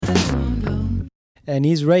And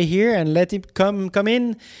he's right here, and let him come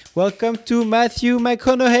in. Welcome to Matthew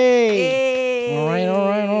McConaughey. Hey. All right.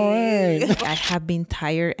 I have been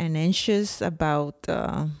tired and anxious about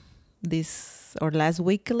this or last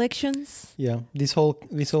week elections. Yeah, this whole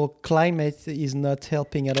climate is not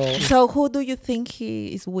helping at all. So who do you think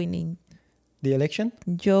he is winning? The election?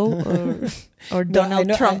 Joe or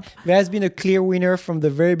Donald Trump? There has been a clear winner from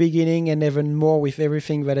the very beginning, and even more with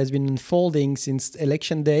everything that has been unfolding since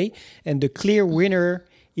election day. And the clear winner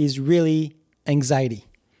is really anxiety.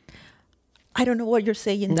 I don't know what you're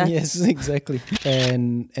saying. That. Yes, exactly.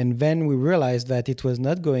 And then we realized that it was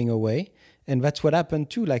not going away. And that's what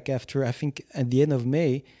happened too. Like after, I think at the end of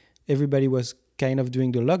May, everybody was kind of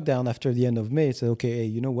doing the lockdown after the end of May. So, okay, hey,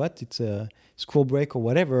 you know what? It's a school break or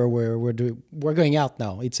whatever. We're going out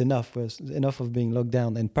now. It's enough. It's enough of being locked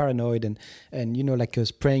down and paranoid and you know, like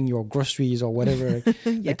spraying your groceries or whatever.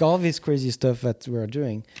 Yeah. Like all this crazy stuff that we're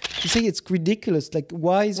doing. You say it's ridiculous. Like,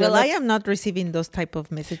 why is I am not receiving those type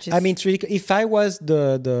of messages. I mean, it's ridiculous. If I was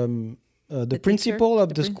the principal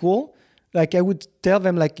of the school, like I would tell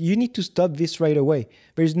them, like, you need to stop this right away.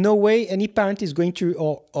 There's no way any parent is going to,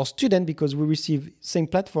 or student, because we receive same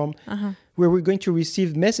platform, where we're going to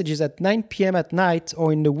receive messages at 9 p.m. at night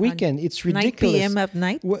or in the weekend. It's ridiculous. 9 p.m. at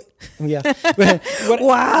night? Yeah.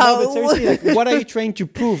 Wow. No, but seriously, like, what are you trying to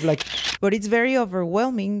prove? Like, but it's very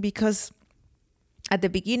overwhelming because at the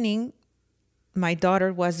beginning, my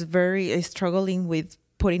daughter was very struggling with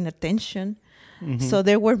putting attention. Mm-hmm. So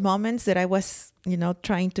there were moments that I was,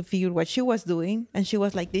 trying to figure what she was doing. And she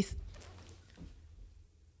was like this.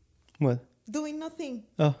 What? Doing nothing.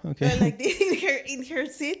 Oh, okay. Like this in her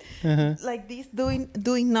seat. Like this,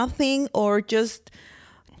 doing nothing, or just,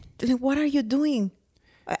 what are you doing?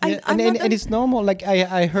 And it's normal. Like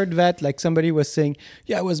I heard that, like somebody was saying,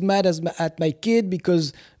 yeah, I was mad at my kid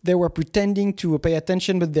because they were pretending to pay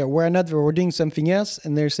attention, but they were not. They were doing something else.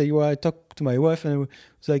 And they say, well, I talked to my wife, and I was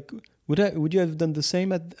like, would you have done the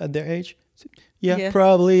same at their age? Yeah,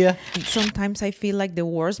 probably. Yeah. Sometimes I feel like the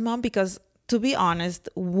worst mom because, to be honest,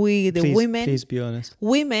 women. Please be honest.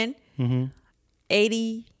 Women,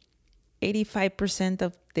 85%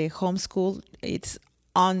 of the homeschool, it's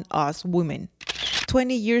on us women.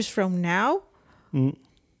 20 years from now,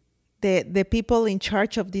 the people in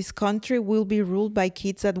charge of this country will be ruled by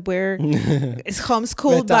kids that were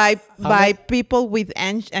homeschooled by people with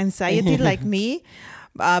anxiety like me,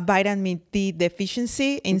 vitamin D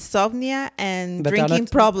deficiency, insomnia, and drinking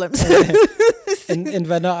problems. and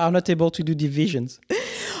they are not able to do divisions.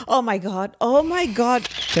 Oh my God.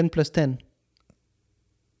 10 plus 10.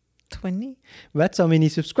 20. That's how many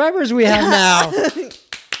subscribers we have now.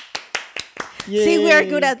 See, we are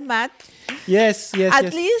good at math. Yes.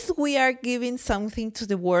 At least we are giving something to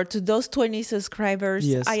the world, to those 20 subscribers.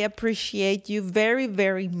 Yes. I appreciate you very,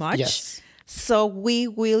 very much. Yes. So we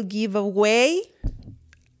will give away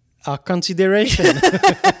our consideration.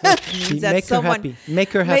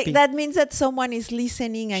 Make her happy. That means that someone is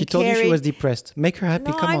listening and she told caring. you she was depressed. Make her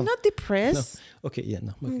happy. No, Come on. I'm not depressed. No. Okay, yeah,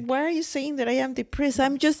 no. Okay. Why are you saying that I am depressed?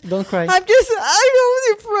 I'm just... Don't cry. I'm depressed.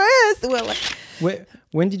 Well,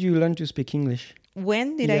 when did you learn to speak English?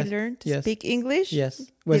 When did I learn to speak English?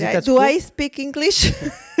 Yes. Do I speak English?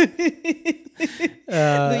 Do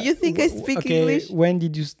you think I speak English? When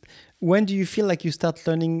do you feel like you start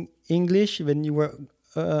learning English? When you were...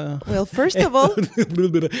 well, first of all...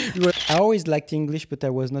 I always liked English, but I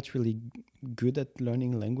was not really good at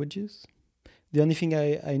learning languages. The only thing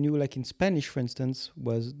I knew, like in Spanish, for instance,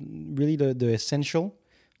 was really the essential,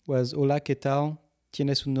 was hola, ¿qué tal?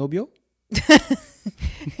 ¿Tienes un novio?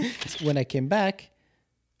 When I came back,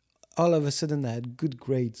 all of a sudden I had good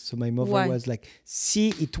grades. So my mother was like,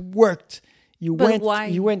 see, it worked. Why?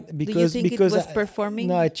 You went because Do you think it was performing?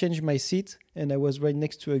 No, I changed my seat and I was right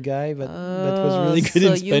next to a guy that was really good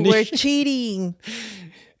in Spanish. So you were cheating.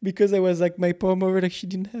 Because I was like, my poor mother, like she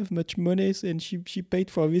didn't have much money and she paid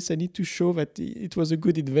for this. I need to show that it was a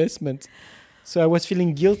good investment. So I was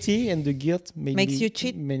feeling guilty, and the guilt makes you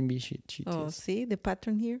cheat. Made me cheat. Oh, yes. See the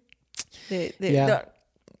pattern here.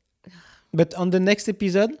 But on the next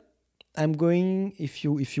episode, I'm going, if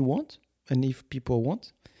you want, and if people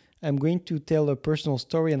want, I'm going to tell a personal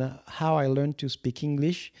story on how I learned to speak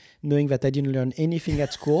English, knowing that I didn't learn anything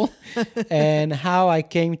at school, and how I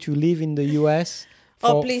came to live in the US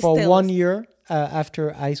for 1 year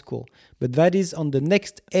after high school. But that is on the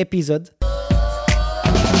next episode.